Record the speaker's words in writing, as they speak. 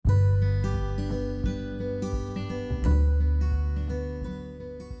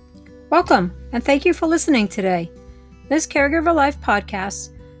Welcome, and thank you for listening today. This Caregiver Life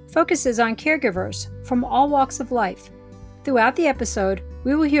podcast focuses on caregivers from all walks of life. Throughout the episode,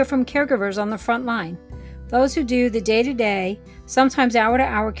 we will hear from caregivers on the front line, those who do the day-to-day, sometimes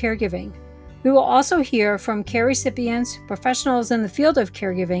hour-to-hour caregiving. We will also hear from care recipients, professionals in the field of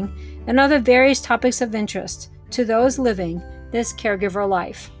caregiving, and other various topics of interest to those living this caregiver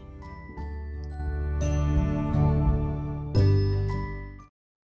life.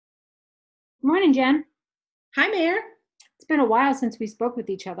 Good morning, Jen. Hi, Mayor. It's been a while since we spoke with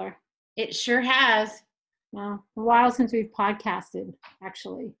each other. It sure has. Well, a while since we've podcasted,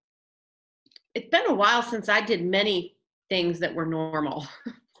 actually. It's been a while since I did many things that were normal.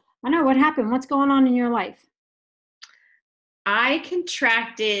 I know. What happened? What's going on in your life? I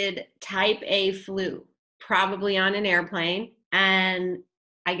contracted type A flu, probably on an airplane, and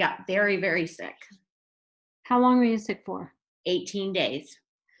I got very, very sick. How long were you sick for? 18 days.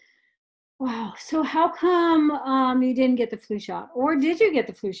 Wow. So how come you didn't get the flu shot? Or did you get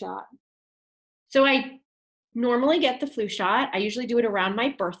the flu shot? So I normally get the flu shot. I usually do it around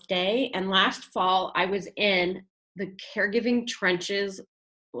my birthday. And last fall, I was in the caregiving trenches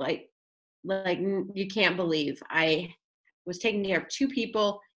like you can't believe. I was taking care of two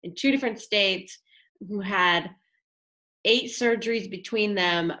people in two different states who had 8 surgeries between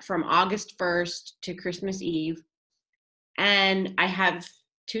them from August 1st to Christmas Eve. And I have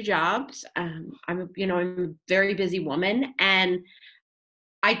 2 jobs. I'm a very busy woman, and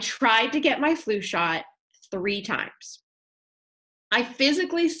I tried to get my flu shot 3 times. I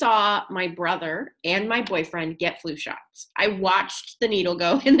physically saw my brother and my boyfriend get flu shots. I watched the needle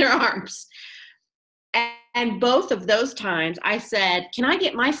go in their arms. And both of those times I said, "Can I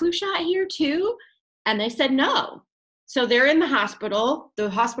get my flu shot here too?" And they said no. So they're in the hospital. The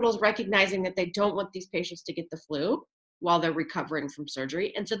hospital's recognizing that they don't want these patients to get the flu while they're recovering from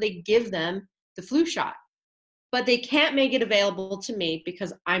surgery. And so they give them the flu shot. But they can't make it available to me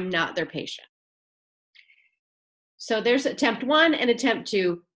because I'm not their patient. So there's attempt 1 and attempt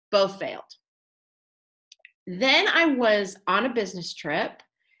 2, both failed. Then I was on a business trip.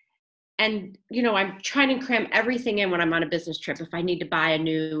 And, I'm trying to cram everything in when I'm on a business trip. If I need to buy a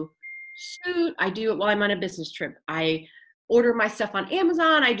new suit, I do it while I'm on a business trip. I order my stuff on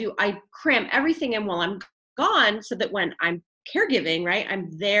Amazon. I cram everything in while I'm gone so that when I'm caregiving, right, I'm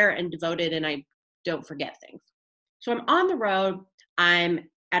there and devoted and I don't forget things. So I'm on the road. I'm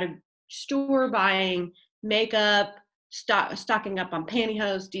at a store buying makeup, stocking up on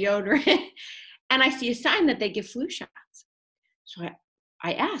pantyhose, deodorant, and I see a sign that they give flu shots. So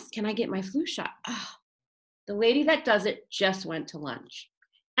I asked, "Can I get my flu shot?" Oh, the lady that does it just went to lunch.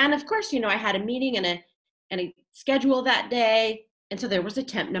 And of course, I had a meeting and a schedule that day. And so there was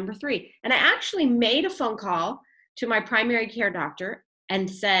attempt number 3. And I actually made a phone call to my primary care doctor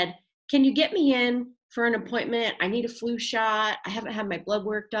and said, "Can you get me in for an appointment? I need a flu shot. I haven't had my blood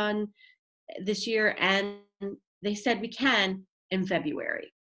work done this year." And they said, "We can in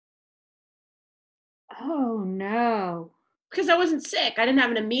February." Oh, no. Because I wasn't sick. I didn't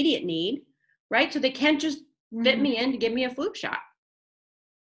have an immediate need, right? So they can't just fit me in to give me a flu shot.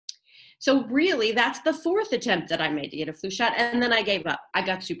 So really, that's the 4th attempt that I made to get a flu shot. And then I gave up. I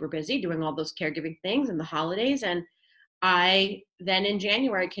got super busy doing all those caregiving things and the holidays. And I then in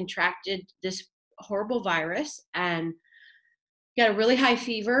January contracted this horrible virus and got a really high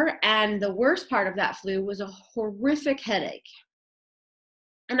fever. And the worst part of that flu was a horrific headache.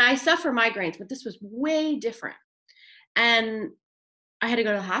 And I suffer migraines, but this was way different. And I had to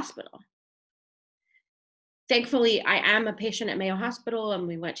go to the hospital. Thankfully, I am a patient at Mayo Hospital, and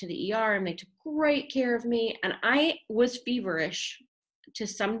we went to the ER, and they took great care of me. And I was feverish to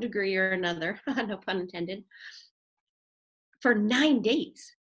some degree or another, no pun intended, for 9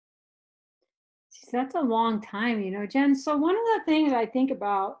 days. That's a long time, Jen. So one of the things I think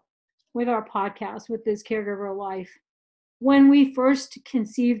about with our podcast, with this caregiver life, when we first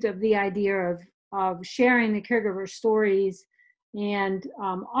conceived of the idea of sharing the caregiver stories and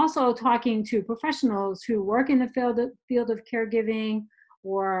also talking to professionals who work in the field of caregiving,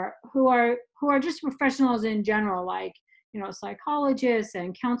 or who are just professionals in general, like psychologists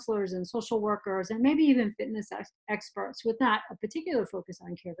and counselors and social workers and maybe even fitness experts, with not a particular focus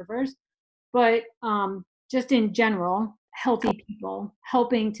on caregivers, but just in general, healthy people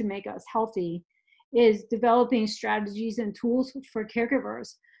helping to make us healthy, is developing strategies and tools for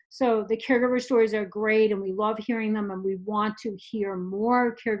caregivers. So the caregiver stories are great, and we love hearing them, and we want to hear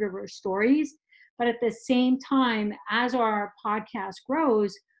more caregiver stories. But at the same time, as our podcast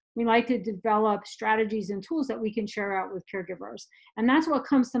grows, we like to develop strategies and tools that we can share out with caregivers. And that's what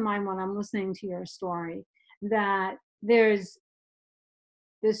comes to mind when I'm listening to your story, that there's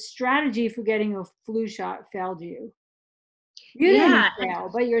the strategy for getting a flu shot failed you. You didn't Yeah. fail,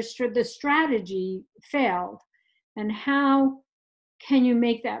 but the strategy failed. And how can you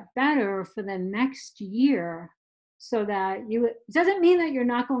make that better for the next year so that it doesn't mean that you're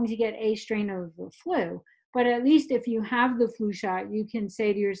not going to get a strain of the flu, but at least if you have the flu shot, you can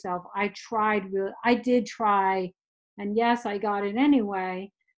say to yourself, I did try, and yes, I got it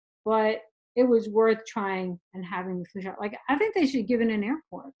anyway, but it was worth trying and having the flu shot. Like, I think they should give it in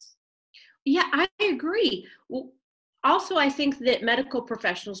airports. Yeah, I agree. Well, also, I think that medical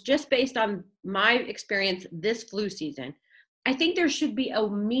professionals, just based on my experience this flu season, I think there should be a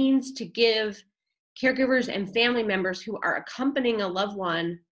means to give caregivers and family members who are accompanying a loved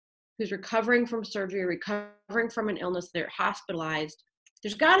one who's recovering from surgery, recovering from an illness, they're hospitalized.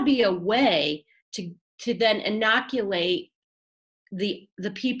 There's got to be a way to then inoculate the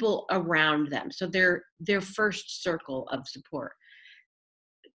people around them, so their first circle of support.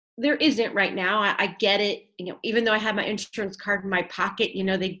 There isn't right now. I get it. Even though I have my insurance card in my pocket,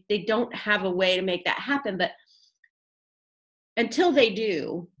 they don't have a way to make that happen. But until they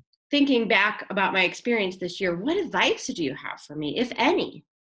do, thinking back about my experience this year, what advice do you have for me, if any?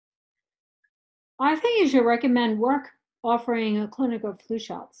 I think you should recommend work offering a clinic of flu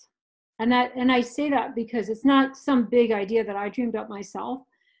shots. And I say that because it's not some big idea that I dreamed up myself,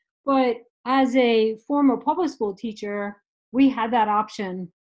 but as a former public school teacher, we had that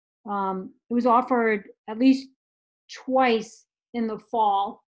option. It was offered at least twice in the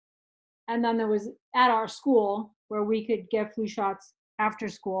fall. And then there was at our school where we could get flu shots after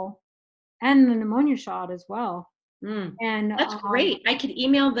school and the pneumonia shot as well. Mm, And that's great. I could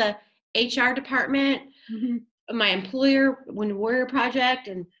email the HR department, mhm. my employer, Wounded Warrior Project,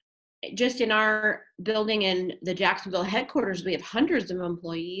 and just in our building in the Jacksonville headquarters, we have hundreds of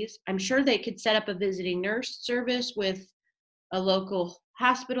employees. I'm sure they could set up a visiting nurse service with a local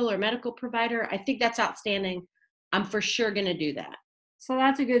hospital or medical provider. I think that's outstanding. I'm for sure going to do that. So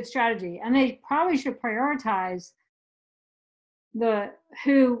that's a good strategy. And they probably should prioritize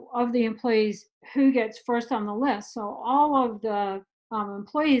who of the employees who gets first on the list. So all of the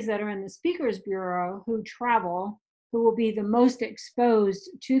employees that are in the speakers bureau who travel, who will be the most exposed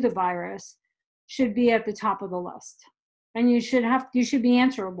to the virus, should be at the top of the list. And you should be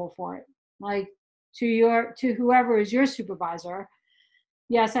answerable for it. Like to whoever is your supervisor.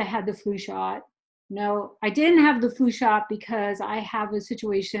 Yes, I had the flu shot. No, I didn't have the flu shot because I have a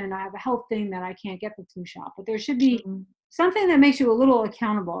situation, I have a health thing that I can't get the flu shot. But there should be something that makes you a little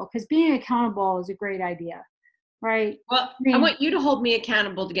accountable, because being accountable is a great idea, right? Well, I want you to hold me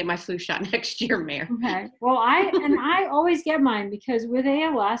accountable to get my flu shot next year, Mayor. Okay. Well, I always get mine because with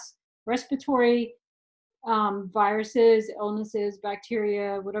ALS, respiratory viruses, illnesses,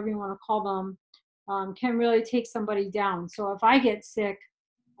 bacteria, whatever you want to call them, can really take somebody down. So if I get sick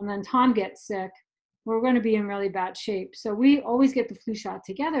and then Tom gets sick, we're going to be in really bad shape. So we always get the flu shot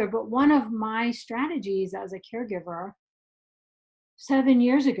together. But one of my strategies as a caregiver 7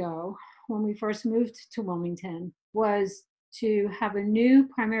 years ago, when we first moved to Wilmington, was to have a new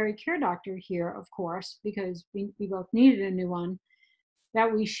primary care doctor here, of course, because we both needed a new one,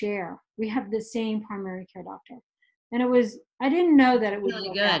 that we share. We have the same primary care doctor. And I didn't know that it would Really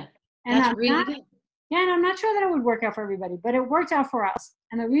work good. out. And That's really good. yeah, and I'm not sure that it would work out for everybody, but it worked out for us.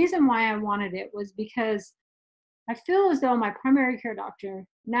 And the reason why I wanted it was because I feel as though my primary care doctor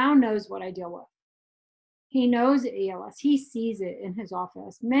now knows what I deal with. He knows ALS. He sees it in his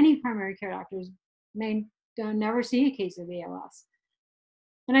office. Many primary care doctors don't never see a case of ALS.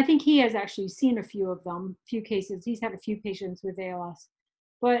 And I think he has actually seen a few cases. He's had a few patients with ALS.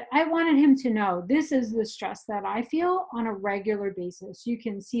 But I wanted him to know this is the stress that I feel on a regular basis. You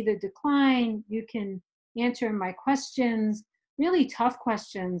can see the decline. You can answer my questions, really tough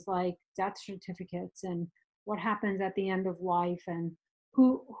questions like death certificates and what happens at the end of life and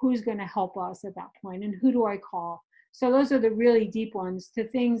who's going to help us at that point and who do I call. So those are the really deep ones, to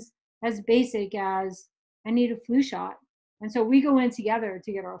things as basic as I need a flu shot. And so we go in together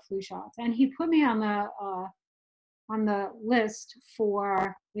to get our flu shots. And he put me on the list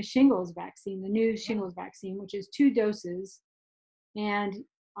for the shingles vaccine, the new shingles vaccine, which is 2 doses. And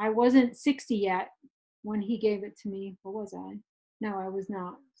I wasn't 60 yet when he gave it to me. What was I? No, I was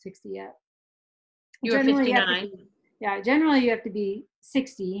not 60 yet. You were 59. Generally you have to be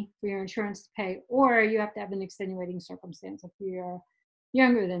 60 for your insurance to pay, or you have to have an extenuating circumstance if you're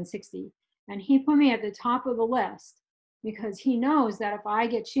younger than 60. And he put me at the top of the list because he knows that if I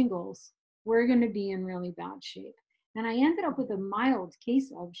get shingles, we're going to be in really bad shape. And I ended up with a mild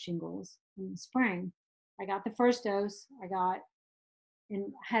case of shingles in the spring. I got the first dose.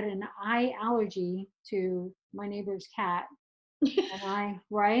 Had an eye allergy to my neighbor's cat. And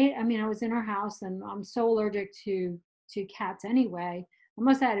right? I mean, I was in our house and I'm so allergic to cats anyway. I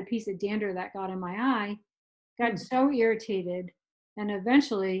must have had a piece of dander that got in my eye, got Hmm. so irritated, and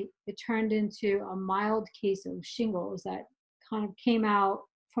eventually it turned into a mild case of shingles that kind of came out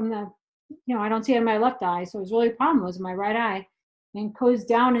from I don't see it in my left eye, so it was really a problem was in my right eye and goes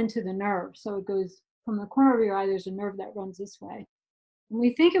down into the nerve. So it goes from the corner of your eye, there's a nerve that runs this way. And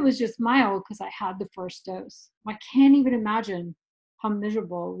we think it was just mild because I had the first dose. I can't even imagine how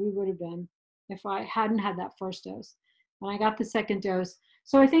miserable we would have been if I hadn't had that first dose. When I got the second dose.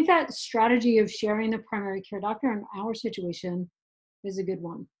 So I think that strategy of sharing the primary care doctor in our situation is a good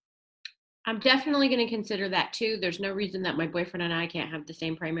one. I'm definitely going to consider that too. There's no reason that my boyfriend and I can't have the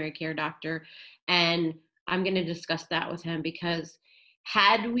same primary care doctor. And I'm going to discuss that with him because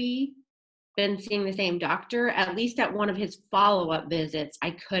had we been seeing the same doctor, at least at one of his follow up visits,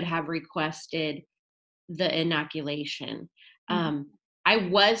 I could have requested the inoculation. Mhm. Um, I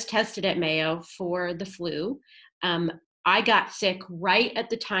was tested at Mayo for the flu. Um, I got sick right at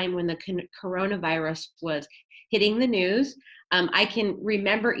the time when the coronavirus was hitting the news. I can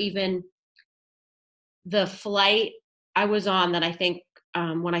remember even the flight I was on that I think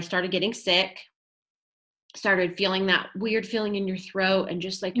when I started getting sick, started feeling that weird feeling in your throat and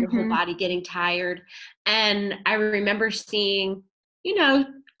just like your whole Mhm. body getting tired. And I remember seeing, you know,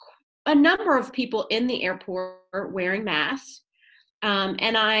 a number of people in the airport wearing masks.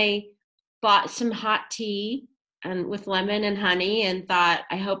 And I bought some hot tea and with lemon and honey and thought,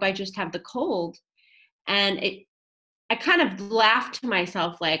 I hope I just have the cold. And I kind of laughed to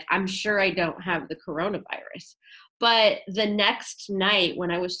myself, like, I'm sure I don't have the coronavirus. But the next night, when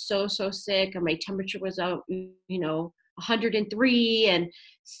I was so, so sick and my temperature was out, 103 and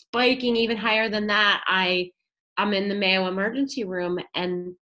spiking even higher than that, I'm in the Mayo emergency room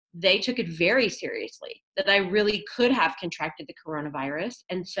and they took it very seriously that I really could have contracted the coronavirus.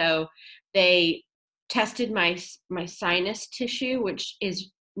 And so they tested my sinus tissue, which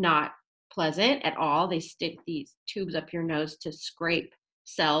is not pleasant at all. They stick these tubes up your nose to scrape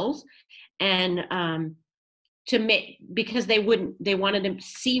cells and to make because they wanted to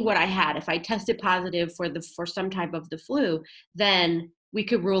see what I had. If I tested positive for some type of the flu, then we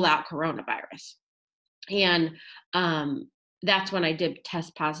could rule out coronavirus. And that's when I did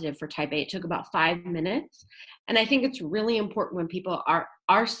test positive for type A. It took about 5 minutes. And I think it's really important when people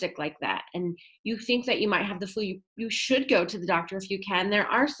are sick like that and you think that you might have the flu, you should go to the doctor if you can. There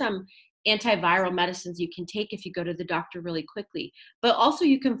are some antiviral medicines you can take if you go to the doctor really quickly. But also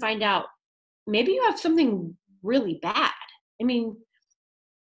you can find out maybe you have something really bad. I mean,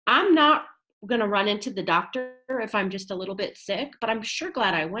 I'm not going to run into the doctor if I'm just a little bit sick, but I'm sure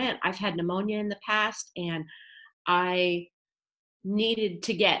glad I went. I've had pneumonia in the past and I needed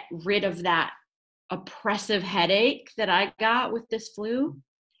to get rid of that oppressive headache that I got with this flu.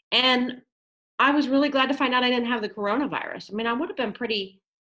 And I was really glad to find out I didn't have the coronavirus. I mean, I would have been pretty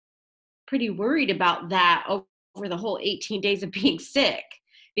worried about that over the whole 18 days of being sick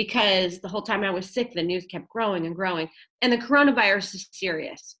because the whole time I was sick, the news kept growing and growing. And the coronavirus is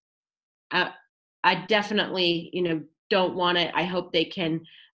serious. I, I definitely, don't want it. I hope they can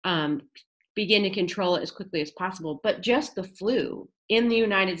um, begin to control it as quickly as possible. But just the flu in the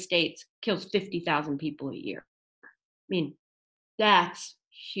United States kills 50,000 people a year. I mean, that's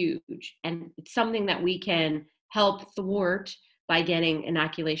huge. And it's something that we can help thwart by getting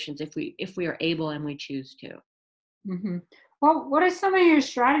inoculations if we are able and we choose to. Mhm. Well, what are some of your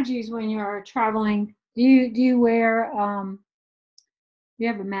strategies when you're traveling? Do you wear do you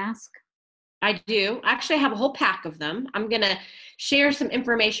have a mask? I do. Actually, I have a whole pack of them. I'm going to share some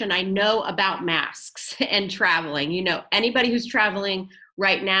information I know about masks and traveling. Anybody who's traveling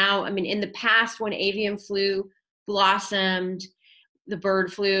right now, I mean, in the past, when avian flu blossomed, the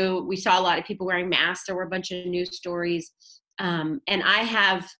bird flu, we saw a lot of people wearing masks. There were a bunch of news stories. And I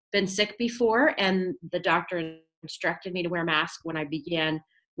have been sick before, and the doctor instructed me to wear a mask when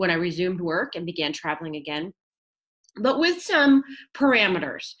I resumed work and began traveling again, but with some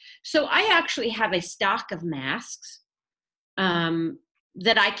parameters. So I actually have a stock of masks um,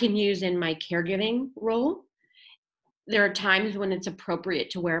 that I can use in my caregiving role. There are times when it's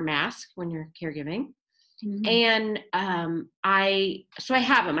appropriate to wear a mask when you're caregiving. Mhm. And I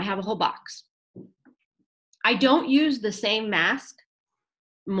have them. I have a whole box. I don't use the same mask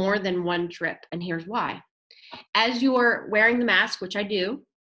more than one trip, and here's why. As you're wearing the mask, which I do,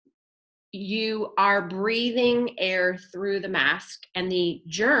 you are breathing air through the mask and the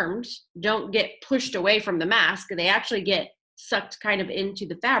germs don't get pushed away from the mask. They actually get sucked kind of into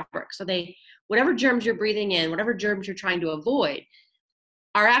the fabric. So whatever germs you're breathing in, whatever germs you're trying to avoid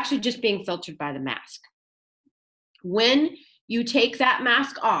are actually just being filtered by the mask. When You take that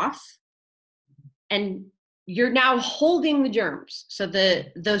mask off, and you're now holding the germs. So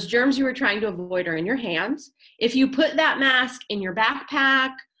those germs you were trying to avoid are in your hands. If you put that mask in your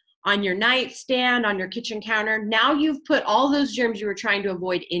backpack, on your nightstand, on your kitchen counter, now you've put all those germs you were trying to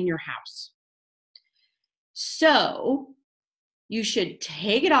avoid in your house. So you should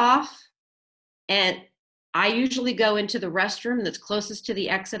take it off, and I usually go into the restroom that's closest to the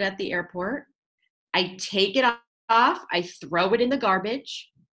exit at the airport. I take it off, I throw it in the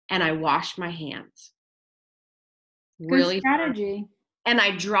garbage, and I wash my hands. Good strategy. And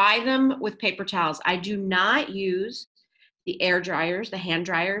I dry them with paper towels. I do not use the air dryers, the hand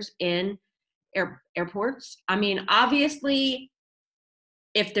dryers in airports. I mean, obviously,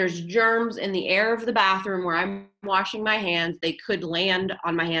 if there's germs in the air of the bathroom where I'm washing my hands, they could land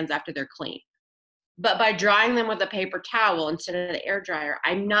on my hands after they're clean. But by drying them with a paper towel instead of the air dryer,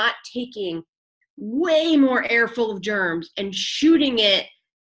 I'm not taking way more air full of germs and shooting it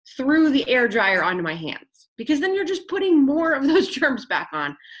through the air dryer onto my hands, because then you're just putting more of those germs back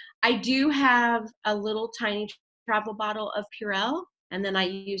on. I do have a little tiny travel bottle of Purell, and then I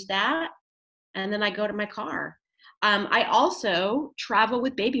use that, and then I go to my car. I also travel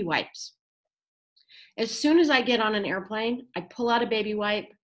with baby wipes. As soon as I get on an airplane, I pull out a baby wipe.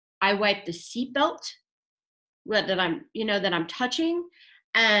 I wipe the seatbelt that I'm touching,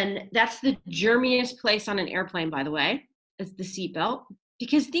 and that's the germiest place on an airplane, by the way, is the seatbelt.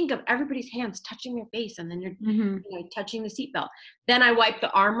 Because think of everybody's hands touching their face, and then you're touching the seatbelt. Then I wipe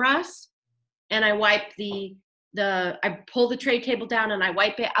the armrest, and I wipe I pull the tray table down and I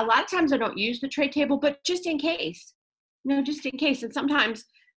wipe it. A lot of times I don't use the tray table, but just in case, just in case. And sometimes,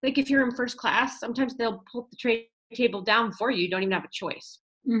 like if you're in first class, sometimes they'll pull the tray table down for you. You don't even have a choice.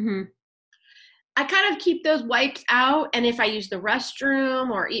 Mm-hmm. I kind of keep those wipes out, and if I use the restroom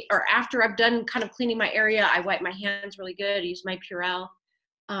or after I've done kind of cleaning my area, I wipe my hands really good. I use my Purell.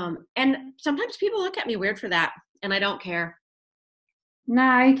 And sometimes people look at me weird for that, and I don't care.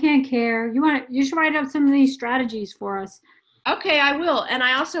 Nah, I can't care. You should write up some of these strategies for us. Okay, I will. And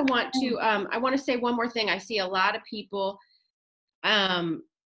I also want to, I want to say one more thing. I see a lot of people, I'm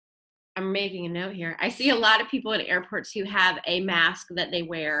making a note here. I see a lot of people in airports who have a mask that they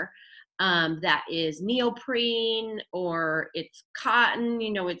wear that is neoprene or it's cotton.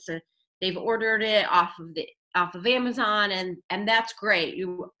 They've ordered it off of Amazon, and that's great.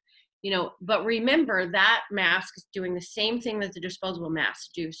 But remember that mask is doing the same thing that the disposable masks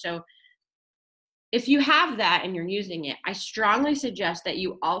do. So if you have that and you're using it, I strongly suggest that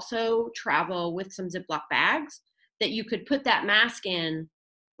you also travel with some Ziploc bags that you could put that mask in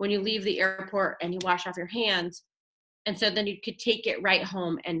when you leave the airport and you wash off your hands. And so then you could take it right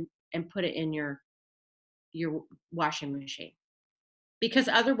home and put it in your washing machine. Because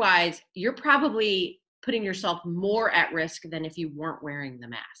otherwise, you're probably putting yourself more at risk than if you weren't wearing the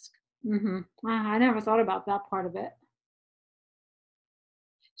mask. Mm-hmm. I never thought about that part of it.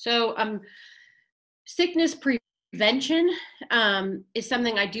 So sickness prevention is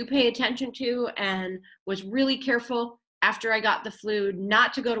something I do pay attention to, and was really careful after I got the flu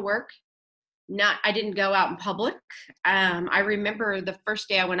not to go to work. I didn't go out in public. I remember the first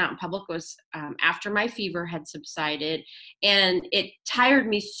day I went out in public was after my fever had subsided, and it tired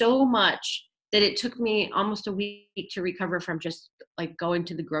me so much that it took me almost a week to recover from just like going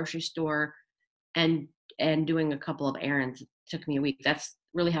to the grocery store and doing a couple of errands. It took me a week. That's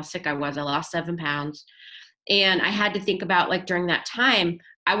really how sick I was. I lost 7 pounds. And I had to think about, like, during that time,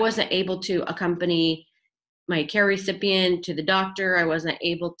 I wasn't able to accompany my care recipient to the doctor. I wasn't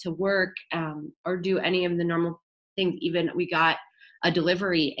able to work or do any of the normal things. Even we got a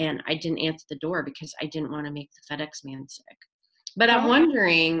delivery and I didn't answer the door because I didn't want to make the FedEx man sick. But I'm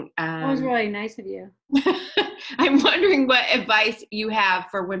wondering. That was really nice of you. I'm wondering what advice you have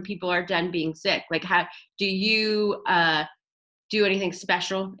for when people are done being sick. Like, how do you do anything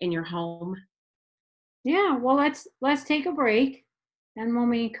special in your home? Yeah, well, let's take a break, and when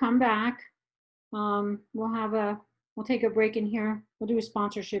we come back, we'll take a break in here. We'll do a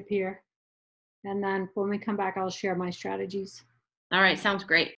sponsorship here, and then when we come back, I'll share my strategies. All right, sounds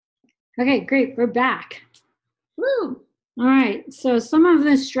great. Okay, great. We're back. Woo! All right. So some of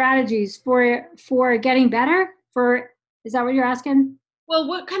the strategies for getting better. Is that what you're asking? Well,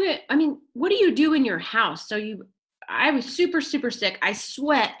 what do you do in your house? I was super, super sick. I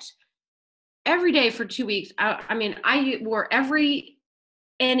sweat every day for 2 weeks. I wore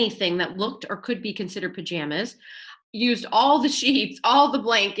anything that looked or could be considered pajamas, used all the sheets, all the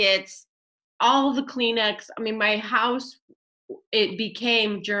blankets, all the Kleenex. I mean, my house, it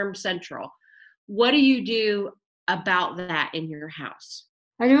became germ central. What do you do about that in your house?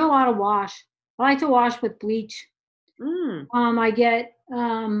 I do a lot of wash. I like to wash with bleach. Mm. I get,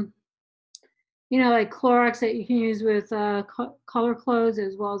 like Clorox that you can use with color clothes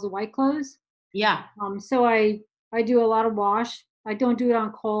as well as the white clothes. Yeah. So I do a lot of wash. I don't do it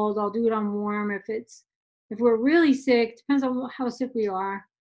on cold. I'll do it on warm. If we're really sick, depends on how sick we are.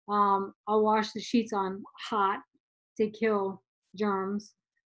 I'll wash the sheets on hot to kill germs.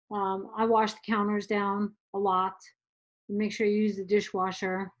 I wash the counters down a lot. Make sure you use the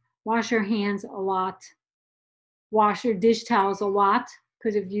dishwasher. Wash your hands a lot. Wash your dish towels a lot,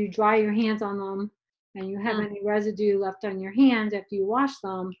 because if you dry your hands on them and you have Mm. any residue left on your hands after you wash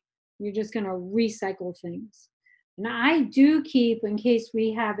them, you're just going to recycle things. And I do keep, in case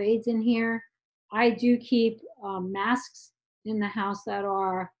we have AIDS in here, I do keep masks in the house that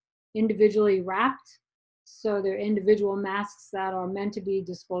are individually wrapped. So they're individual masks that are meant to be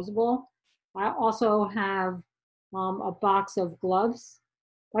disposable. I also have a box of gloves.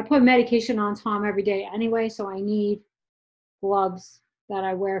 I put medication on Tom every day anyway, so I need gloves that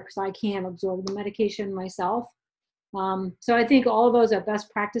I wear because I can't absorb the medication myself. So I think all of those are best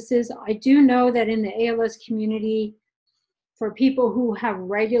practices. I do know that in the ALS community, for people who have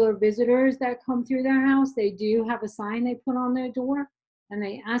regular visitors that come through their house, they do have a sign they put on their door, and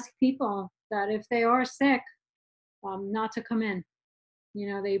they ask people that if they are sick, not to come in.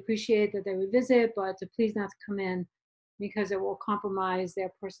 They appreciate that they would visit, but to please not to come in because it will compromise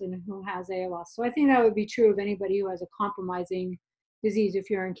their person who has ALS. So I think that would be true of anybody who has a compromising disease. If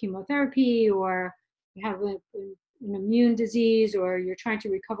you're in chemotherapy or you have an immune disease or you're trying to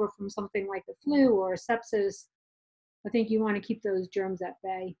recover from something like the flu or sepsis, I think you want to keep those germs at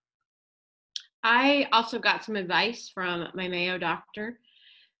bay. I also got some advice from my Mayo doctor,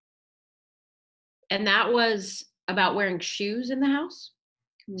 and that was about wearing shoes in the house.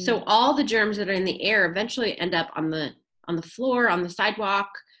 So all the germs that are in the air eventually end up on the floor, on the sidewalk,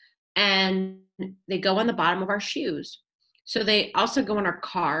 and they go on the bottom of our shoes. So they also go in our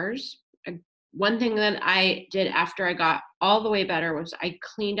cars. One thing that I did after I got all the way better was I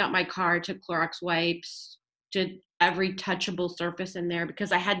cleaned out my car, took Clorox wipes, did every touchable surface in there,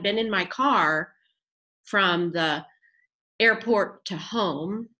 because I had been in my car from the airport to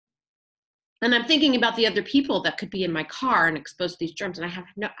home. And I'm thinking about the other people that could be in my car and exposed to these germs. And I have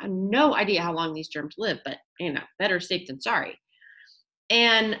no idea how long these germs live, but better safe than sorry.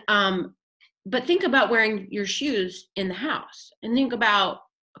 And, but think about wearing your shoes in the house and think about,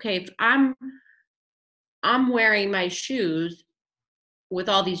 okay, if I'm wearing my shoes with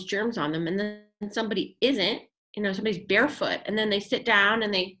all these germs on them and then somebody isn't, somebody's barefoot and then they sit down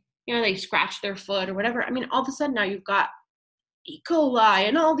and they scratch their foot or whatever. I mean, all of a sudden now you've got E. coli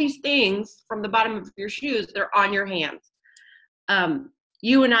and all these things from the bottom of your shoes, they're on your hands.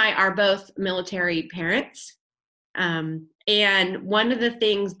 You and I are both military parents. And one of the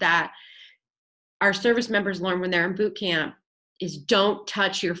things that our service members learn when they're in boot camp is don't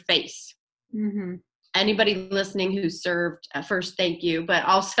touch your face. Mm-hmm. Anybody listening who served, first, thank you. But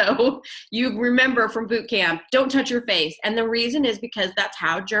also you remember from boot camp, don't touch your face. And the reason is because that's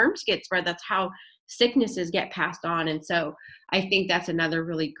how germs get spread. That's how sicknesses get passed on. And so I think that's another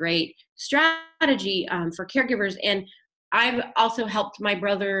really great strategy for caregivers. And I've also helped my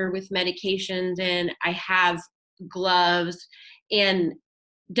brother with medications, and I have gloves, and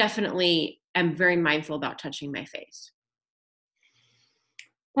definitely I'm very mindful about touching my face.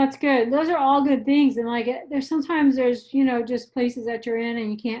 That's good. Those are all good things. And there's sometimes just places that you're in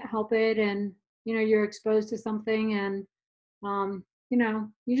and you can't help it. And, you're exposed to something and,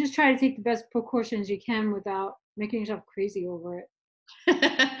 you just try to take the best precautions you can without making yourself crazy over it.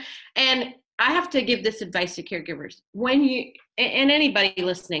 And I have to give this advice to caregivers. And anybody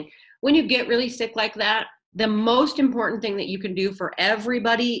listening, when you get really sick like that, the most important thing that you can do for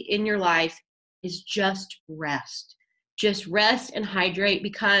everybody in your life is just rest. Just rest and hydrate,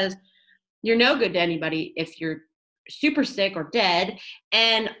 because you're no good to anybody if you're super sick or dead,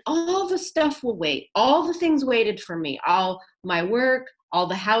 and all the stuff will wait. All the things waited for me, all my work, all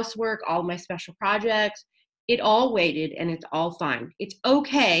the housework, all my special projects, it all waited, and it's all fine. It's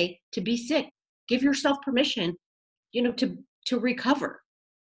okay to be sick. Give yourself permission, to recover.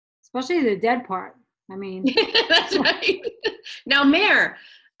 Especially the dead part. I mean, that's right. Now, Mare,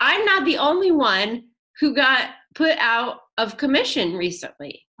 I'm not the only one who got put out of commission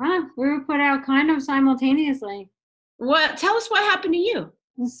recently. We were put out kind of simultaneously. Tell us what happened to you.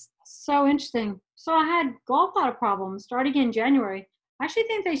 It's so interesting. So I had gallbladder problems starting in January. I actually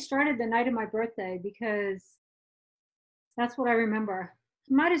think they started the night of my birthday because that's what I remember.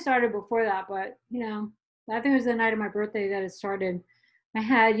 It might have started before that, but I think it was the night of my birthday that it started. I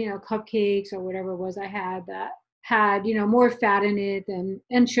had, cupcakes or whatever it was I had that had, more fat in it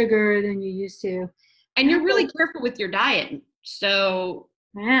and sugar than you used to. And you're really careful with your diet. So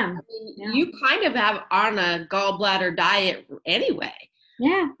I am. you kind of have on a gallbladder diet anyway.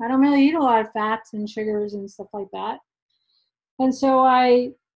 Yeah, I don't really eat a lot of fats and sugars and stuff like that. And so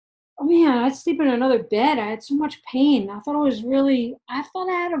oh man, I'd sleep in another bed. I had so much pain. I thought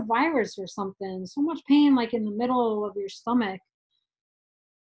I had a virus or something. So much pain, like in the middle of your stomach.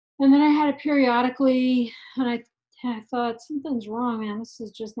 And then I had it periodically, and I thought something's wrong, man. This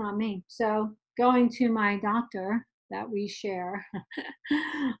is just not me. So going to my doctor that we share,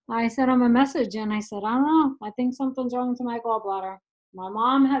 I sent him a message and I said, I don't know. I think something's wrong with my gallbladder. My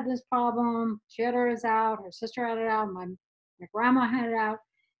mom had this problem. She had hers out. Her sister had it out. My grandma had it out.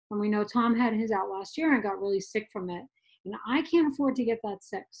 And we know Tom had his out last year and got really sick from it. And I can't afford to get that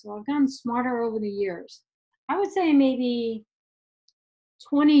sick. So I've gotten smarter over the years. I would say maybe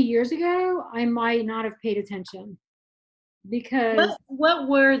 20 years ago, I might not have paid attention because what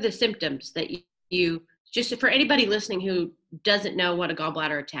were the symptoms that you just for anybody listening who doesn't know what a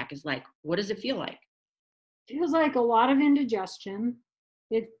gallbladder attack is like, what does it feel like? it feels like a lot of indigestion.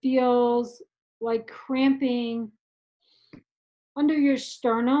 It feels like cramping under your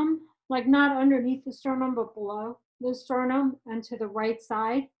sternum, like not underneath the sternum, but below the sternum and to the right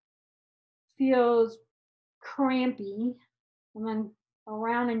side. Feels crampy. And then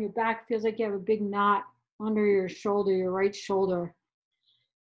around in your back feels like you have a big knot under your shoulder, your right shoulder.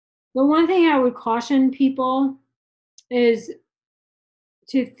 The one thing I would caution people is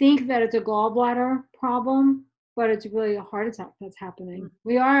to think that it's a gallbladder problem, but it's really a heart attack that's happening.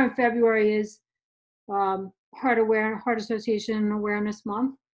 We are in February is Heart Association Awareness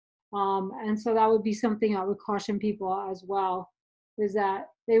Month. And so that would be something I would caution people as well, is that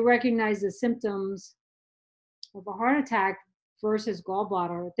they recognize the symptoms of a heart attack versus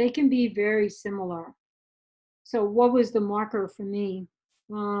gallbladder. They can be very similar. So what was the marker for me?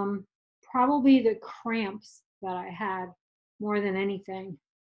 Probably the cramps that I had more than anything.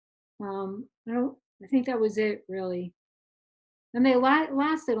 I think that was it really. And they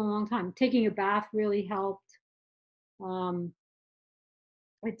lasted a long time. Taking a bath really helped.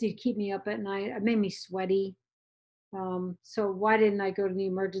 It did keep me up at night. It made me sweaty. So why didn't I go to the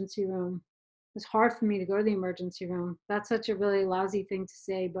emergency room? It's hard for me to go to the emergency room. That's such a really lousy thing to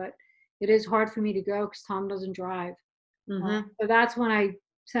say, but it is hard for me to go because Tom doesn't drive. So that's when I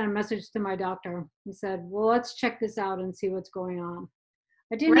sent a message to my doctor. He said, well, let's check this out and see what's going on.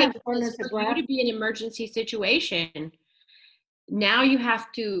 I didn't have shortness of breath. For you to be an emergency situation, now you have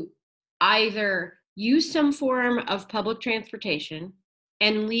to either use some form of public transportation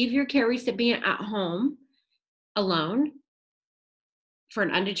and leave your care recipient at home alone for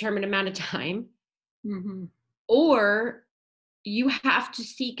an undetermined amount of time, or you have to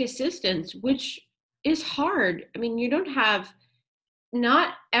seek assistance, which is hard. I mean,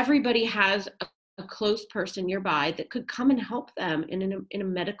 not everybody has a close person nearby that could come and help them in a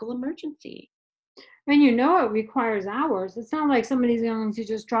medical emergency. And it requires hours. It's not like somebody's going to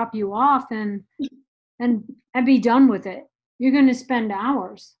just drop you off and be done with it. You're going to spend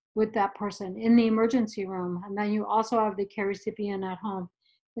hours with that person in the emergency room, and then you also have the care recipient at home.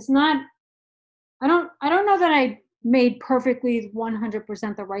 It's not. I don't know that I made perfectly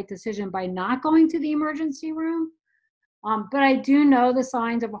 100% the right decision by not going to the emergency room. But I do know the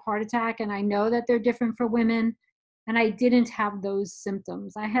signs of a heart attack, and I know that they're different for women. And I didn't have those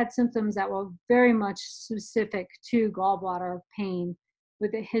symptoms. I had symptoms that were very much specific to gallbladder pain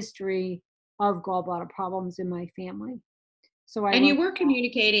with a history of gallbladder problems in my family. And you were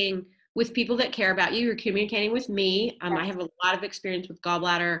communicating with people that care about you. You're communicating with me. I have a lot of experience with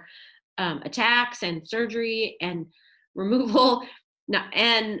gallbladder attacks and surgery and removal. Now,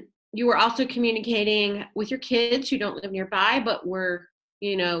 and you were also communicating with your kids who don't live nearby, but were,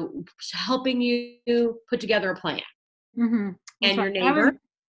 helping you put together a plan. And your neighbor.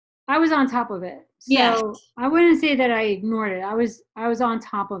 I was on top of it. So I wouldn't say that I ignored it. I was on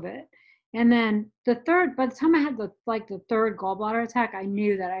top of it. And then by the time I had the third gallbladder attack, I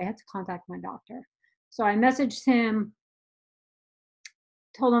knew that I had to contact my doctor. So I messaged him,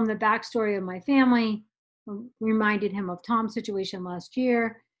 told him the backstory of my family, reminded him of Tom's situation last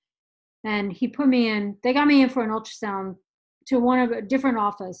year. And he they got me in for an ultrasound to a different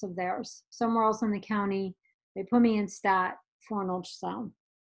office of theirs, somewhere else in the county. They put me in stat for an ultrasound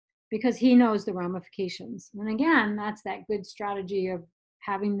because he knows the ramifications. And again, that's that good strategy of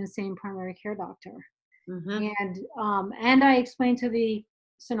having the same primary care doctor. And I explained to the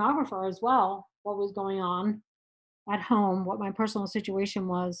sonographer as well what was going on at home, what my personal situation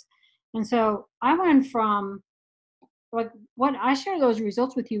was. And so I went from I share those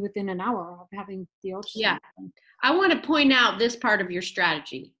results with you within an hour of having the ultrasound. Yeah. I want to point out this part of your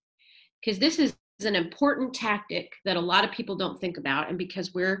strategy because this is an important tactic that a lot of people don't think about. And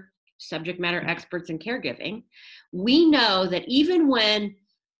because we're subject matter experts in caregiving, we know that even when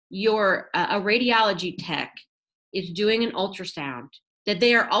you're a radiology tech is doing an ultrasound, that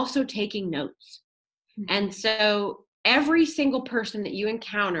they are also taking notes. And so every single person that you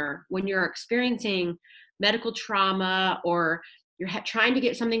encounter when you're experiencing medical trauma, or you're trying to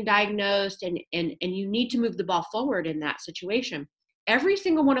get something diagnosed and you need to move the ball forward in that situation, every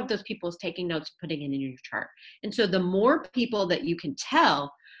single one of those people is taking notes, putting it in your chart. And so the more people that you can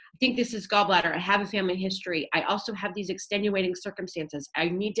tell, I think this is gallbladder, I have a family history, I also have these extenuating circumstances, I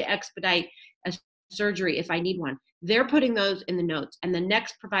need to expedite a surgery if I need one. They're putting those in the notes, and the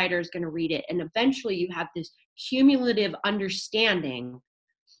next provider is going to read it. And eventually you have this cumulative understanding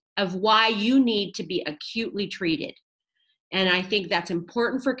of why you need to be acutely treated. And I think that's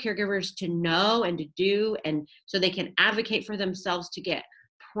important for caregivers to know and to do, and so they can advocate for themselves to get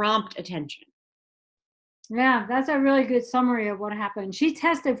prompt attention. Yeah, that's a really good summary of what happened. She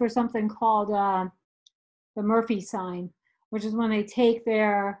tested for something called the Murphy sign, which is when they take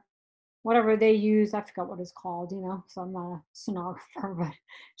their, whatever they use, I forgot what it's called, so I'm not a sonographer, but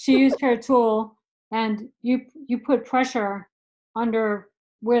she used her tool, and you put pressure under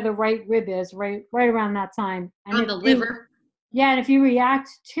where the right rib is, right around that time. And on the liver. Yeah, and if you react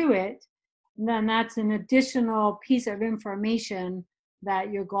to it, then that's an additional piece of information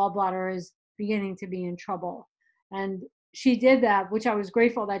that your gallbladder is beginning to be in trouble. And she did that, which I was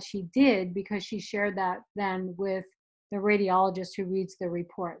grateful that she did, because she shared that then with the radiologist who reads the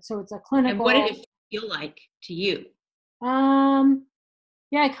report. So it's a clinical. And what did it feel like to you?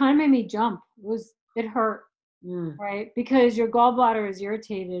 Yeah, it kind of made me jump. It hurt, right? Because your gallbladder is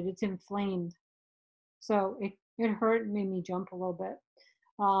irritated, it's inflamed. So it hurt and made me jump a little bit.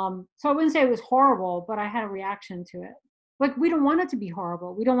 So I wouldn't say it was horrible, but I had a reaction to it. Like, we don't want it to be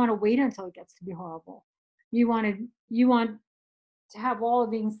horrible. We don't want to wait until it gets to be horrible. You want to have all of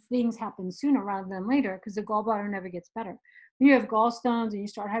these things happen sooner rather than later, because the gallbladder never gets better. When you have gallstones and you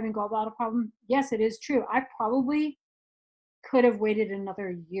start having gallbladder problem, yes, it is true. I probably could have waited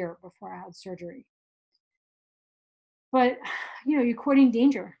another year before I had surgery. But, you're courting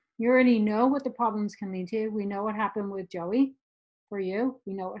danger. You already know what the problems can lead to. We know what happened with Joey for you.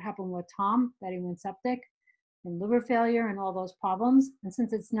 We know what happened with Tom, that he went septic and liver failure and all those problems. And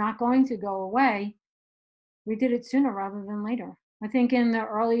since it's not going to go away, we did it sooner rather than later. I think in the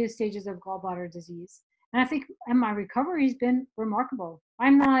earliest stages of gallbladder disease. And my recovery's been remarkable.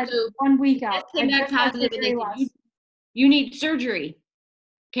 I'm not 1 week out. Came back positive and they said, you need surgery.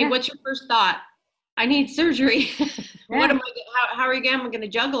 Okay, what's your first thought? I need surgery. How are you going to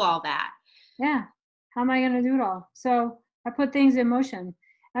juggle all that? Yeah, how am I going to do it all? So I put things in motion.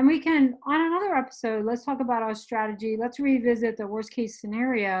 And we can, on another episode, let's talk about our strategy. Let's revisit the worst case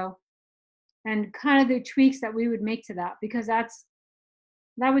scenario and kind of the tweaks that we would make to that, because that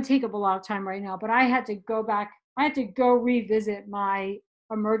would take up a lot of time right now. But I had to go back. I had to go revisit my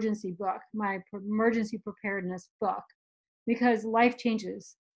emergency book, my emergency preparedness book, because life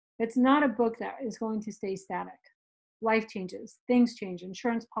changes. It's not a book that is going to stay static. Life changes, things change,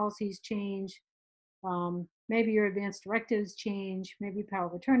 insurance policies change, maybe your advanced directives change, maybe power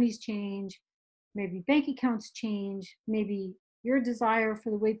of attorneys change, maybe bank accounts change, maybe your desire for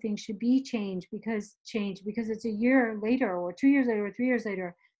the way things should be change because it's a year later or 2 years later or 3 years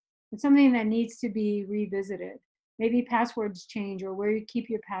later. It's something that needs to be revisited. Maybe passwords change, or where you keep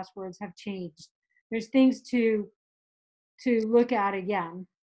your passwords have changed. There's things to look at again.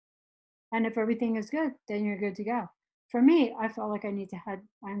 And if everything is good, then you're good to go. For me, I felt like I need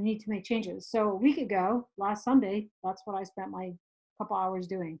to make changes. So a week ago, last Sunday, that's what I spent my couple hours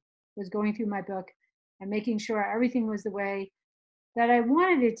doing, was going through my book and making sure everything was the way that I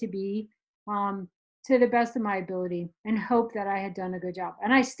wanted it to be, to the best of my ability, and hope that I had done a good job.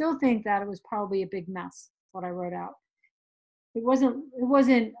 And I still think that it was probably a big mess, what I wrote out. It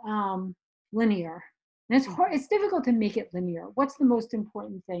wasn't linear. And it's difficult to make it linear. What's the most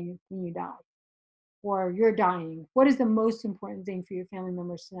important thing when you die? Or you're dying? What is the most important thing for your family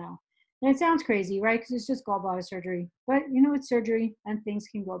members to know? And it sounds crazy, right? Because it's just gallbladder surgery. But it's surgery and things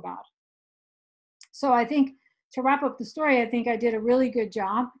can go bad. So I think, to wrap up the story, I think I did a really good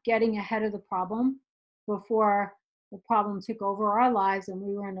job getting ahead of the problem before the problem took over our lives and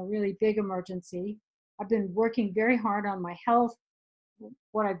we were in a really big emergency. I've been working very hard on my health,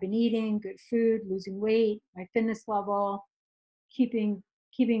 what I've been eating, good food, losing weight, my fitness level, keeping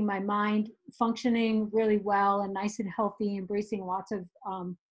my mind functioning really well and nice and healthy, embracing lots of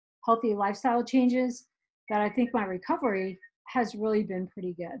healthy lifestyle changes, that I think my recovery has really been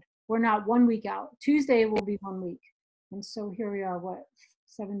pretty good. We're not 1 week out. Tuesday will be 1 week. And so here we are,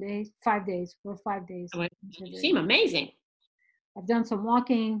 7 days, 5 days. We're 5 days. You seem amazing. I've done some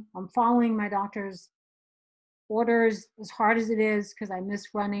walking. I'm following my doctor's orders as hard as it is because I miss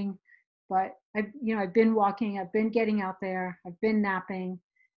running. But I've been walking. I've been getting out there. I've been napping,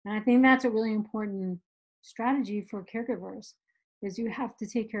 and I think that's a really important strategy for caregivers. Is you have to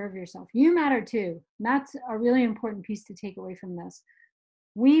take care of yourself. You matter too. That's a really important piece to take away from this.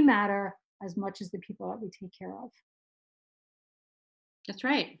 We matter as much as the people that we take care of. That's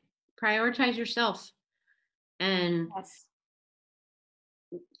right. Prioritize yourself and Yes.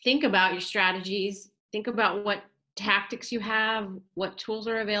 think about your strategies. Think about what tactics you have, what tools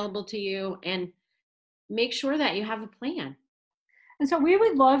are available to you, and make sure that you have a plan. And so we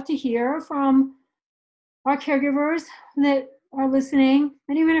would love to hear from our caregivers that are listening.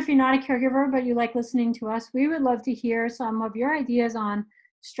 And even if you're not a caregiver, but you like listening to us, we would love to hear some of your ideas on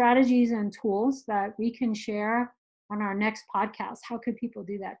strategies and tools that we can share on our next podcast. How could people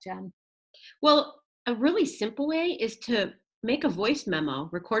do that, Jen? Well, a really simple way is to make a voice memo,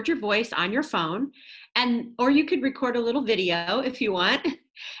 record your voice on your phone, or you could record a little video if you want,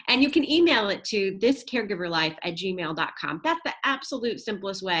 and you can email it to thiscaregiverlife@gmail.com. That's the absolute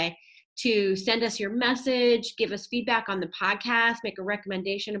simplest way to send us your message, give us feedback on the podcast, make a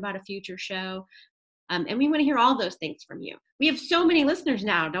recommendation about a future show. And we want to hear all those things from you. We have so many listeners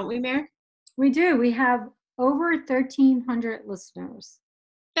now, don't we, Mary? We do. We have over 1,300 listeners.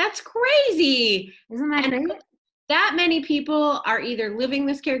 That's crazy. Isn't that great? That many people are either living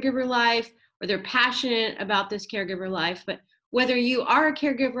this caregiver life or they're passionate about this caregiver life. But whether you are a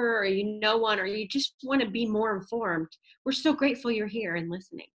caregiver or you know one or you just want to be more informed, we're so grateful you're here and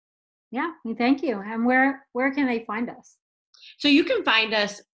listening. Yeah, we thank you. And where can they find us? So you can find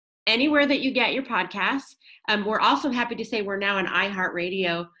us anywhere that you get your podcasts. We're also happy to say we're now an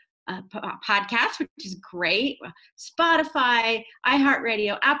iHeartRadio podcast, which is great. Spotify,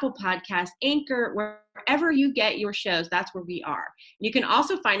 iHeartRadio, Apple Podcasts, Anchor, wherever you get your shows, that's where we are. You can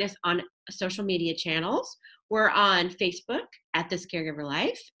also find us on social media channels. We're on Facebook at This Caregiver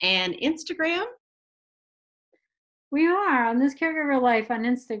Life and Instagram. We are on This Caregiver Life on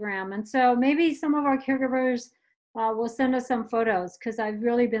Instagram. And so maybe some of our caregivers will send us some photos because I've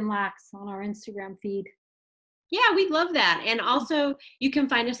really been lax on our Instagram feed. Yeah, we'd love that. And also you can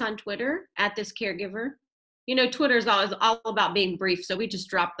find us on Twitter at This Caregiver. You know, Twitter is always all about being brief. So we just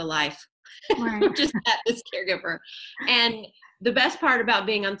dropped the life. Right. We're just at This Caregiver. And the best part about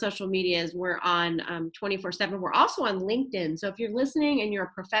being on social media is we're on 24/7. We're also on LinkedIn. So if you're listening and you're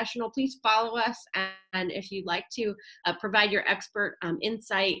a professional, please follow us. And if you'd like to provide your expert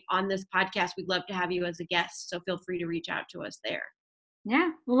insight on this podcast, we'd love to have you as a guest. So feel free to reach out to us there.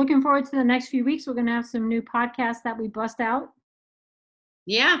 Yeah, we're looking forward to the next few weeks. We're going to have some new podcasts that we bust out.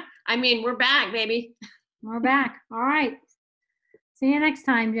 Yeah, I mean, we're back, baby. We're back. All right. See you next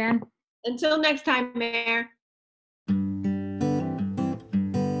time, Jen. Until next time, Mayor.